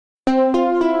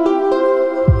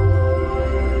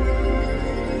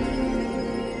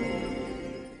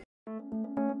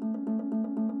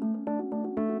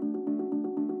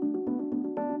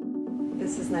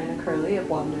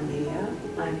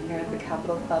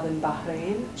Club in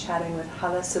Bahrain, chatting with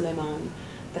Hala Sulaiman,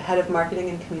 the head of marketing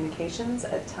and communications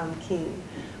at Tamkeen,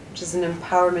 which is an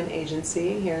empowerment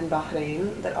agency here in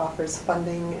Bahrain that offers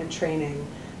funding and training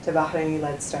to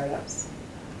Bahraini-led startups.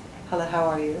 Hala, how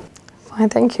are you? Fine,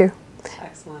 thank you.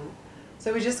 Excellent.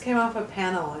 So we just came off a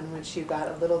panel in which you got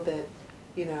a little bit,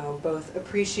 both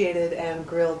appreciated and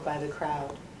grilled by the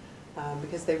crowd.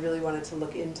 Because they really wanted to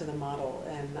look into the model,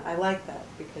 and I like that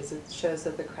because it shows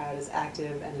that the crowd is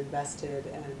active and invested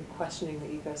and questioning the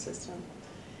ecosystem.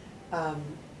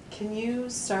 Can you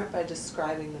start by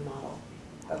describing the model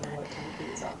of what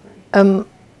Tamkeen is offering?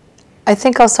 I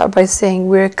think I'll start by saying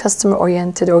we're a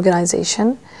customer-oriented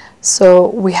organization, so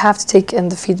we have to take in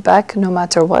the feedback no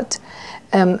matter what,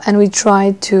 and we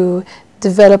try to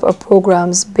develop our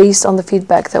programs based on the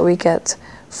feedback that we get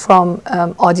from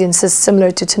audiences similar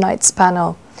to tonight's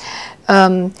panel.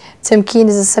 Tamkeen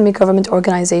is a semi-government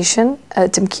organization.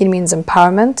 Tamkeen means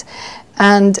empowerment.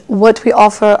 And what we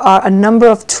offer are a number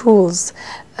of tools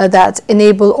that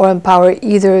enable or empower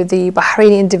either the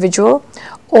Bahraini individual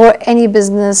or any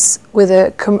business with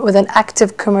an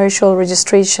active commercial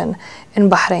registration in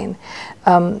Bahrain.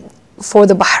 For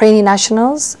the Bahraini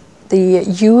nationals, the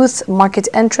youth, market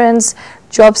entrants,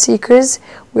 job seekers,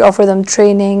 we offer them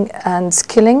training and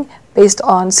skilling based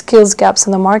on skills gaps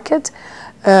in the market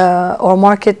or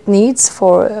market needs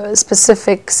for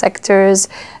specific sectors,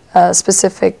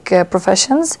 specific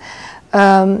professions.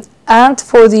 And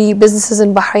for the businesses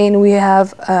in Bahrain, we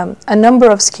have a number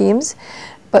of schemes,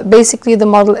 but basically the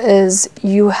model is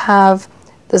you have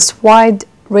this wide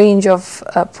range of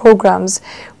programs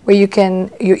where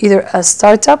you're either a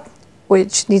startup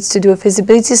which needs to do a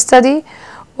feasibility study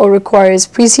or requires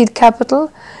pre-seed capital,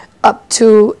 up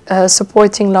to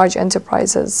supporting large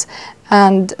enterprises.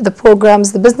 And the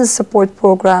programs, the business support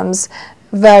programs,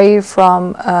 vary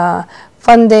from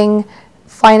funding,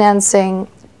 financing,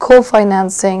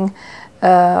 co-financing,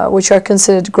 which are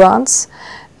considered grants,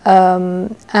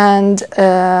 and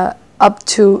up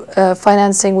to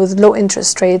financing with low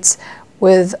interest rates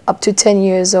with up to 10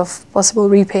 years of possible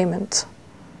repayment.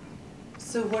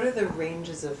 So what are the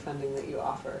ranges of funding that you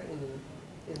offer in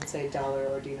say, dollar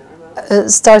or dinar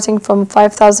amounts? Starting from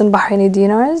 5,000 Bahraini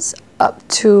dinars up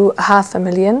to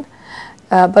 $500,000.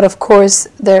 But of course,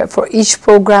 for each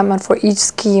program and for each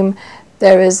scheme,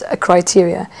 there is a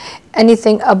criteria.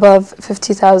 Anything above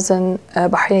 50,000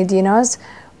 Bahraini dinars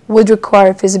would require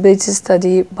a feasibility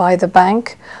study by the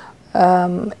bank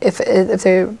if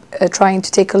they're trying to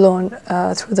take a loan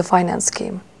through the finance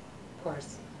scheme. Of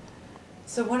course.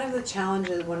 So one of the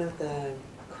challenges, one of the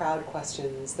crowd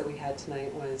questions that we had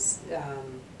tonight was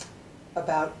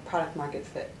about product market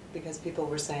fit, because people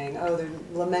were saying, oh, they're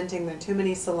lamenting there are too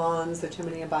many salons, there are too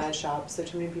many abaya shops, there are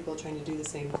too many people trying to do the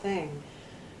same thing.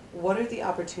 What are the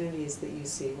opportunities that you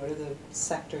see? What are the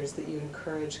sectors that you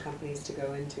encourage companies to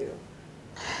go into?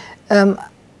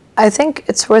 I think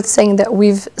it's worth saying that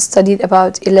we've studied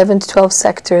about 11 to 12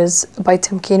 sectors by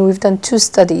Tamkeen. We've done 2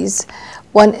 studies.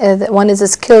 One is a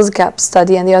skills gap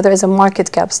study and the other is a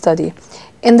market gap study.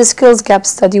 In the skills gap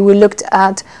study, we looked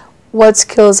at what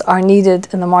skills are needed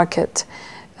in the market.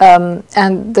 And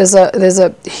there's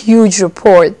a huge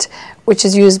report which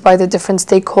is used by the different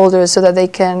stakeholders so that they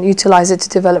can utilize it to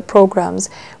develop programs.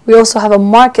 We also have a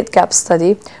market gap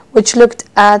study which looked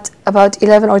at about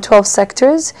 11 or 12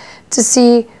 sectors to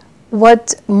see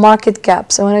what market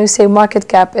gaps, and when I say market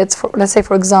gap, it's for, let's say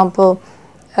for example,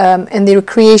 in the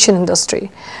recreation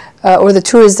industry or the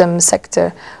tourism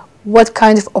sector, what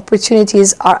kind of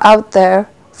opportunities are out there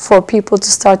for people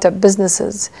to start up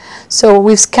businesses. So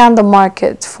we've scanned the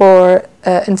market for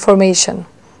information.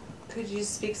 Could you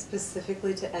speak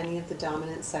specifically to any of the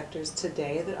dominant sectors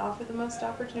today that offer the most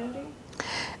opportunity?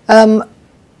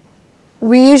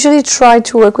 We usually try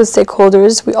to work with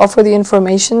stakeholders. We offer the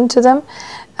information to them,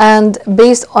 and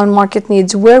based on market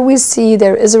needs, where we see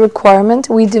there is a requirement,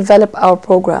 we develop our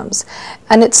programs.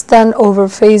 And it's done over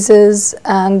phases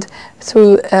and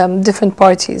through different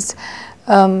parties.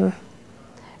 I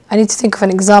need to think of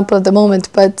an example at the moment,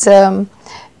 but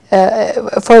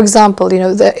for example,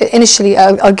 initially,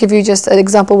 I'll give you just an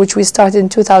example which we started in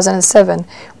 2007.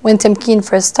 When Tamkeen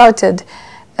first started,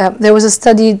 there was a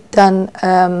study done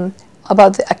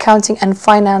about the accounting and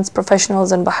finance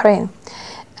professionals in Bahrain.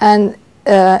 And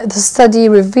the study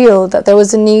revealed that there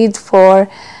was a need for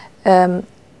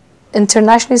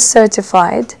internationally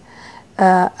certified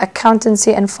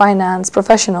accountancy and finance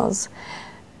professionals.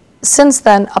 Since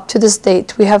then, up to this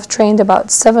date, we have trained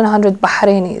about 700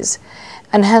 Bahrainis,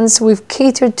 and hence we've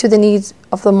catered to the needs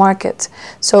of the market.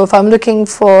 So if I'm looking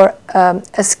for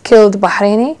a skilled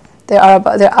Bahraini, they're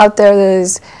out there.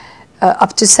 There's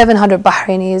up to 700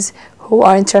 Bahrainis who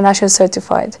are internationally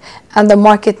certified, and the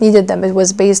market needed them. It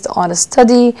was based on a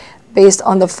study, based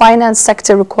on the finance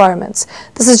sector requirements.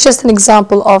 This is just an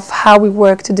example of how we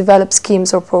work to develop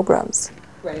schemes or programs.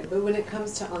 Right, but when it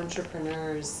comes to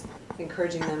entrepreneurs,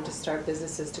 encouraging them to start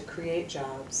businesses to create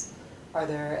jobs, are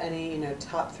there any,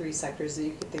 top 3 sectors that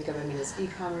you could think of? I mean, is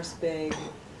e-commerce big?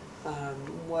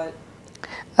 What?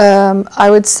 I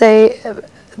would say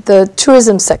the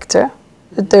tourism sector.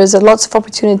 There's lots of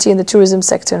opportunity in the tourism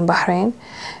sector in Bahrain.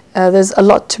 There's a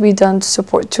lot to be done to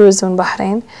support tourism in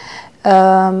Bahrain.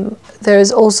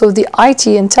 There's also the IT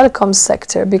and telecom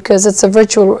sector, because it's a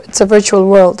virtual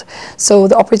world. So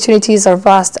the opportunities are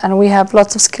vast, and we have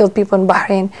lots of skilled people in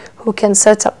Bahrain who can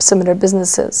set up similar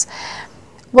businesses.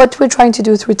 What we're trying to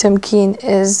do through Tamkeen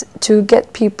is to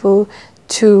get people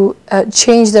to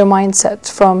change their mindset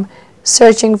from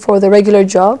searching for the regular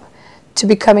job to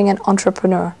becoming an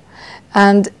entrepreneur.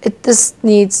 And this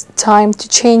needs time to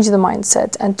change the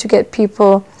mindset and to get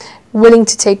people willing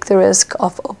to take the risk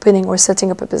of opening or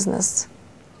setting up a business.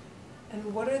 And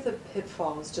what are the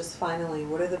pitfalls, just finally,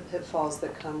 what are the pitfalls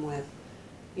that come with,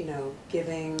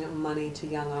 giving money to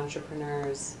young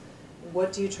entrepreneurs?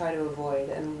 What do you try to avoid,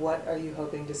 and what are you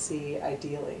hoping to see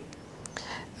ideally?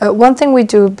 One thing we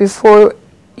do before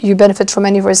you benefit from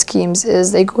any of our schemes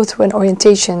is they go through an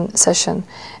orientation session.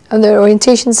 And the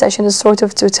orientation session is sort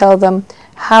of to tell them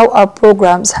how our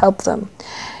programs help them.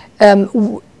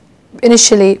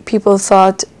 Initially, people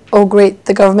thought, oh great,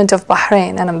 the government of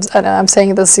Bahrain, and I'm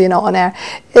saying this on air,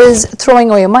 is throwing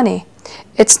away money.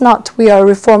 It's not. We are a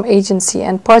reform agency,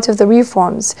 and part of the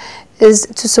reforms is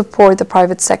to support the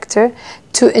private sector,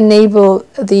 to enable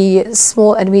the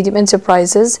small and medium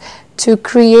enterprises to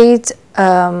create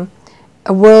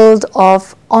a world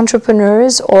of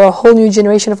entrepreneurs, or a whole new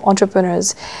generation of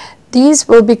entrepreneurs. These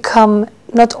will become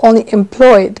not only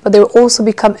employed, but they will also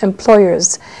become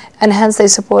employers, and hence they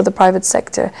support the private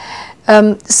sector.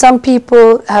 Some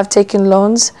people have taken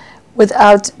loans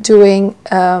without doing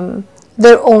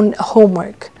their own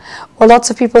homework. Or lots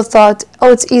of people thought,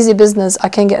 oh, it's easy business, I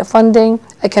can get funding,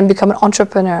 I can become an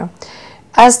entrepreneur.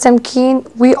 As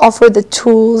Tamkeen, we offer the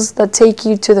tools that take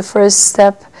you to the first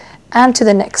step and to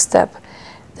the next step.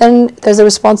 Then there's a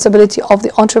responsibility of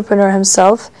the entrepreneur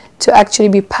himself to actually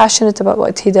be passionate about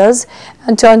what he does,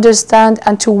 and to understand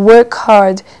and to work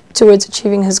hard towards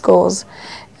achieving his goals.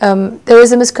 There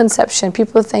is a misconception.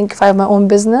 People think if I have my own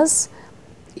business,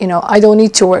 I don't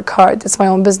need to work hard. It's my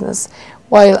own business.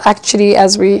 While actually,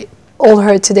 as we all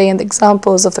heard today in the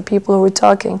examples of the people who were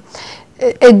talking,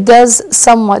 it does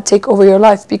somewhat take over your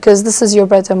life, because this is your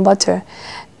bread and butter.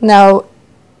 Now,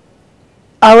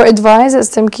 our advice as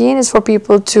Tamkeen is for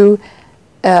people to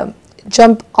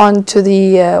jump onto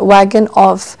the wagon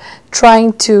of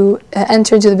trying to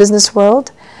enter into the business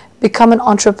world, become an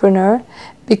entrepreneur,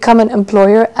 become an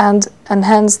employer, and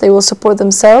hence they will support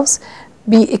themselves,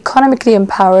 be economically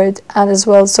empowered, and as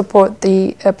well support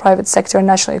the private sector and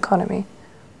national economy.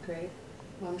 Great.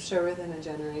 Well, I'm sure within a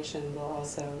generation we'll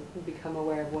also become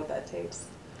aware of what that takes.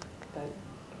 But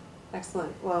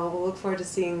excellent. Well, we'll look forward to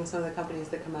seeing some of the companies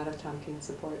that come out of Tamkeen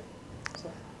support.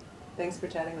 So thanks for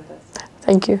chatting with us.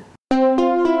 Thank you.